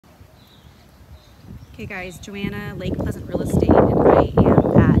Okay guys, Joanna, Lake Pleasant Real Estate, and I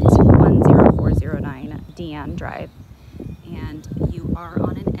am at 10409 Deanne Drive, and you are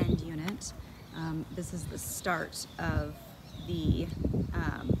on an end unit. This is the start of the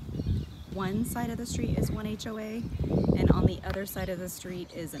one side of the street is one HOA, and on the other side of the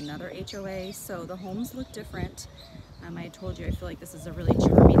street is another HOA, so the homes look different. I told you I feel like this is a really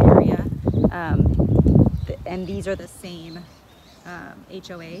charming area, and these are the same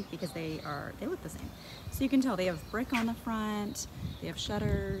HOA because they look the same. So you can tell they have brick on the front, they have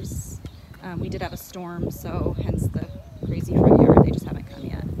shutters. We did have a storm, so hence the crazy front yard. They just haven't come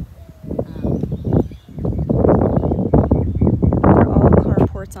yet. They're all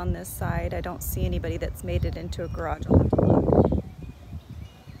carports on this side. I don't see anybody that's made it into a garage. I'll have to look.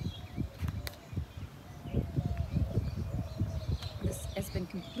 This has been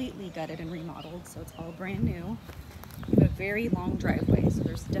completely gutted and remodeled, so it's all brand new. We have a very long driveway, so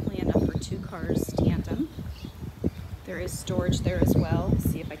there's definitely enough for 2 cars tandem. There is storage there as well.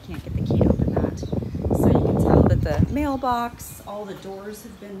 Let's see if I can't get the key to open that. So you can tell that the mailbox, all the doors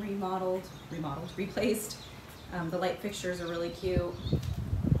have been replaced. The light fixtures are really cute.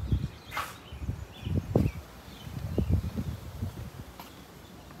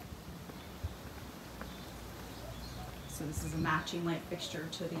 So this is a matching light fixture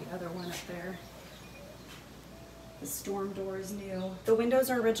to the other one up there. The storm door is new. The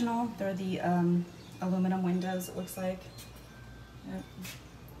windows are original. They're the aluminum windows, it looks like. Yep.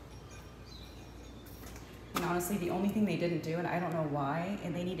 And honestly, the only thing they didn't do, and I don't know why,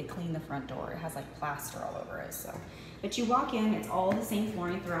 and they need to clean the front door. It has like plaster all over it. So, but you walk in, it's all the same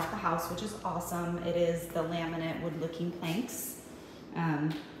flooring throughout the house, which is awesome. It is the laminate wood-looking planks.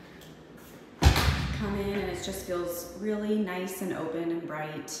 Come in and it just feels really nice and open and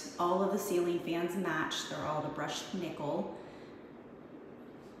bright. All of the ceiling fans match. They're all the brushed nickel.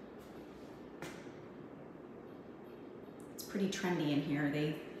 It's pretty trendy in here.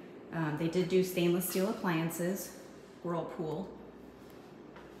 They did do stainless steel appliances, whirlpool.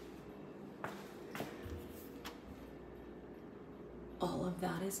 All of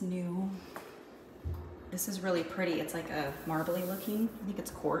that is new. This is really pretty. It's like a marbly looking. I think it's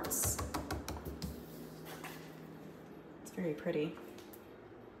quartz. Very pretty.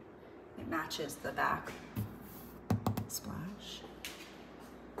 It matches the back splash.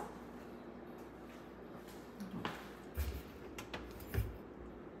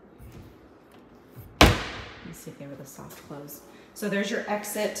 Let me see if they were the soft close. So there's your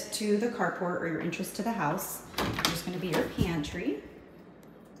exit to the carport or your entrance to the house. There's going to be your pantry.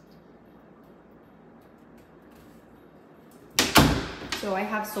 So I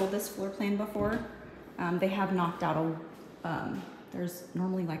have sold this floor plan before. They have knocked out there's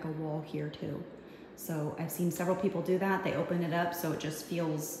normally like a wall here too. So I've seen several people do that. They open it up so it just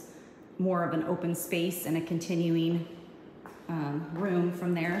feels more of an open space and a continuing room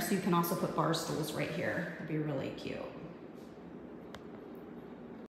from there. So you can also put bar stools right here. It'd be really cute.